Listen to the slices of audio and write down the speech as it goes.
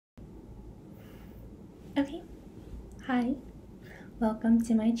Okay, hi, welcome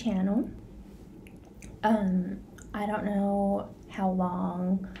to my channel. I don't know how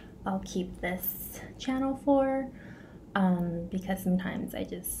long I'll keep this channel for, because sometimes I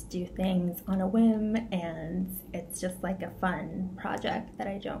just do things on a whim and it's just like a fun project that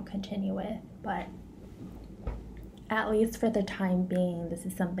I don't continue with, but at least for the time being, this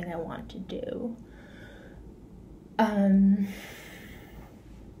is something I want to do.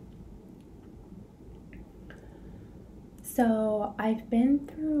 So I've been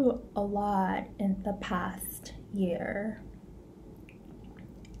through a lot in the past year,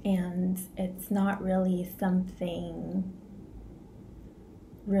 and it's not really something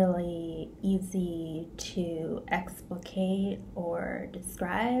really easy to explicate or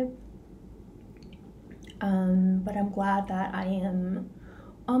describe. But I'm glad that I am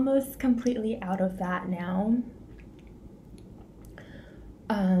almost completely out of that now.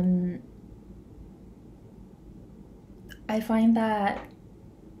 I find that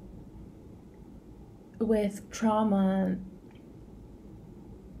with trauma,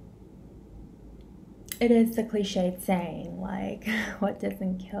 it is the cliched saying, like, what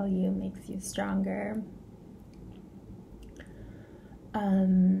doesn't kill you makes you stronger.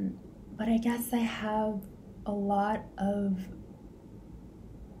 But I guess I have a lot of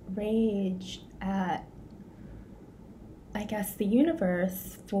rage at, I guess, the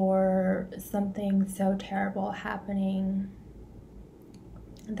universe for something so terrible happening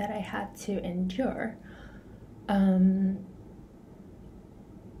that I had to endure.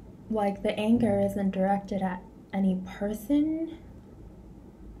 Like, the anger isn't directed at any person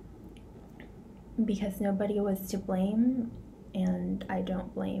because nobody was to blame, and I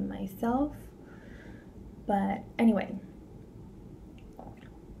don't blame myself. But anyway,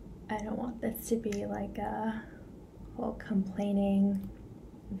 I don't want this to be like a whole complaining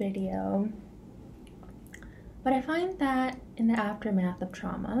video. But I find that in the aftermath of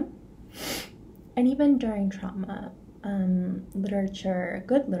trauma, and even during trauma, literature,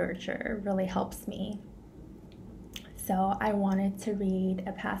 good literature, really helps me. So I wanted to read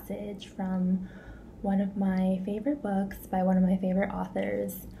a passage from one of my favorite books by one of my favorite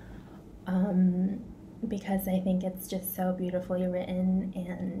authors, because I think it's just so beautifully written,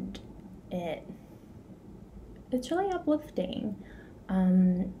 and it's really uplifting,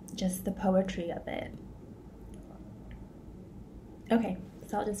 just the poetry of it. Okay,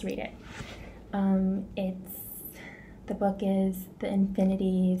 so I'll just read it. The book is The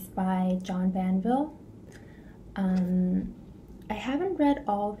Infinities by John Banville. I haven't read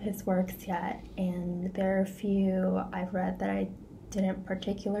all of his works yet, and there are a few I've read that I didn't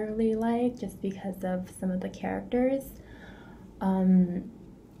particularly like just because of some of the characters.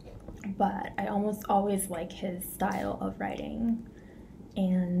 But I almost always like his style of writing,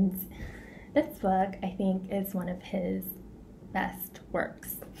 and this book, I think, is one of his best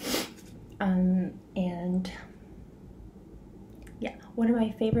works. And yeah, one of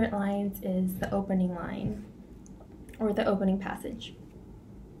my favorite lines is the opening line, or the opening passage,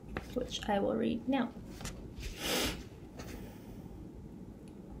 which I will read now.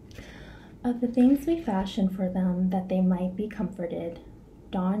 Of the things we fashion for them that they might be comforted,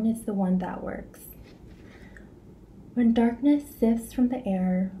 dawn is the one that works. When darkness sifts from the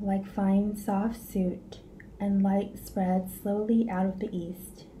air like fine soft soot, and light spreads slowly out of the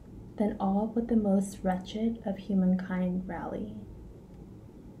east, then all but the most wretched of humankind rally.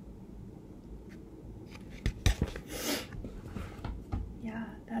 Yeah,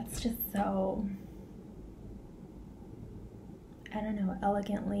 that's just so, I don't know,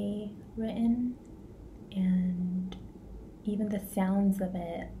 elegantly written, and even the sounds of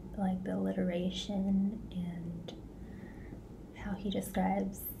it, like the alliteration and how he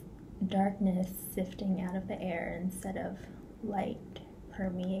describes darkness sifting out of the air instead of light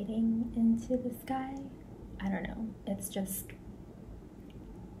permeating into the sky. I don't know, it's just,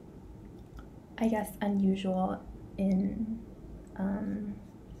 I guess, unusual in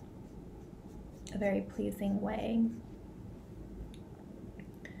a very pleasing way.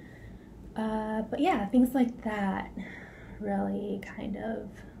 But yeah, things like that really kind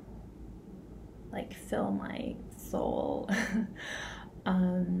of like fill my soul.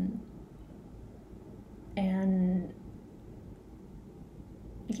 And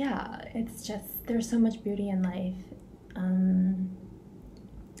yeah, it's just, there's so much beauty in life,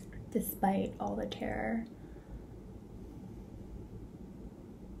 despite all the terror.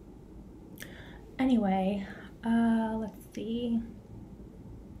 Anyway, let's see.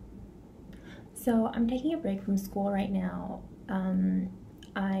 So I'm taking a break from school right now.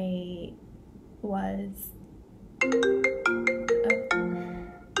 I was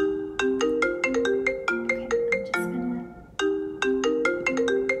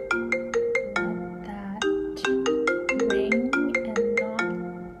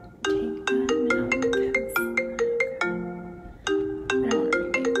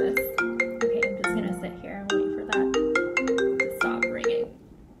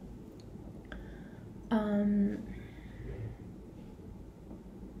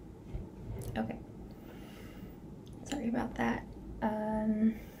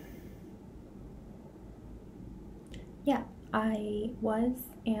I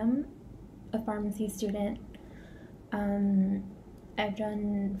am a pharmacy student. I've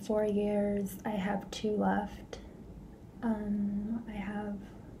done 4 years. I have 2 left. I have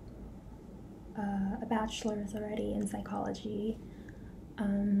a bachelor's already in psychology,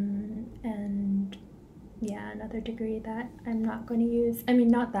 and yeah, another degree that I'm not going to use. I mean,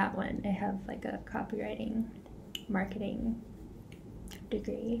 not that one. I have like a copywriting, marketing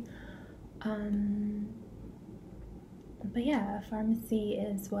degree. But yeah, pharmacy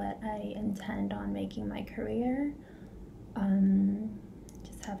is what I intend on making my career.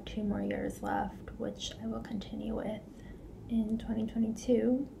 Just have 2 more years left, which I will continue with in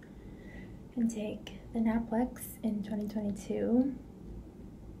 2022, and take the NAPLEX in 2022.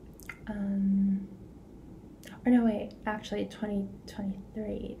 Or no, wait, actually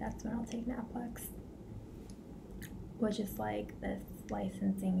 2023, that's when I'll take NAPLEX, which is like this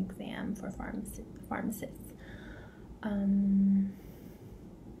licensing exam for pharmacists.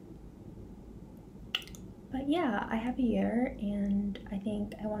 But yeah, I have a year, and I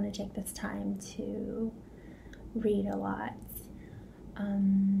think I want to take this time to read a lot.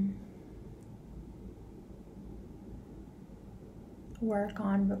 Work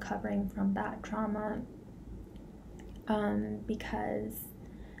on recovering from that trauma, because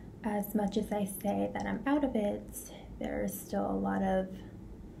as much as I say that I'm out of it, there's still a lot of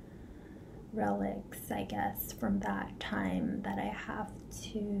relics, I guess, from that time that I have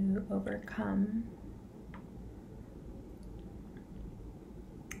to overcome.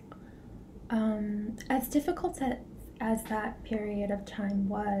 As difficult as that period of time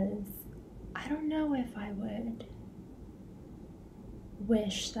was, I don't know if I would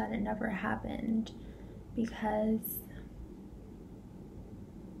wish that it never happened, because,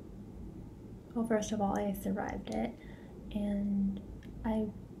 well, first of all, I survived it, and I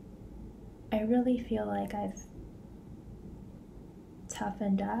really feel like I've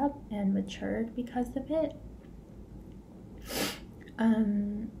toughened up and matured because of it.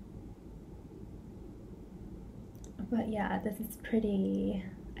 But yeah, this is pretty,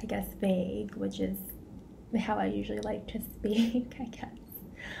 I guess, vague, which is how I usually like to speak, I guess.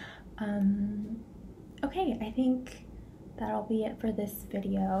 Okay, I think that'll be it for this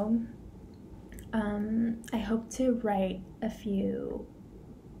video. I hope to write a few,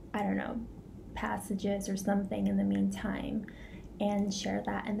 I don't know, passages or something in the meantime and share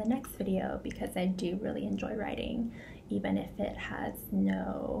that in the next video, because I do really enjoy writing, even if it has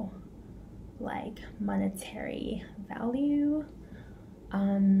no like monetary value.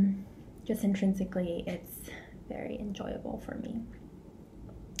 Just intrinsically, it's very enjoyable for me.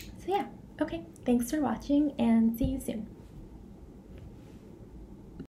 So yeah, okay, thanks for watching, and see you soon.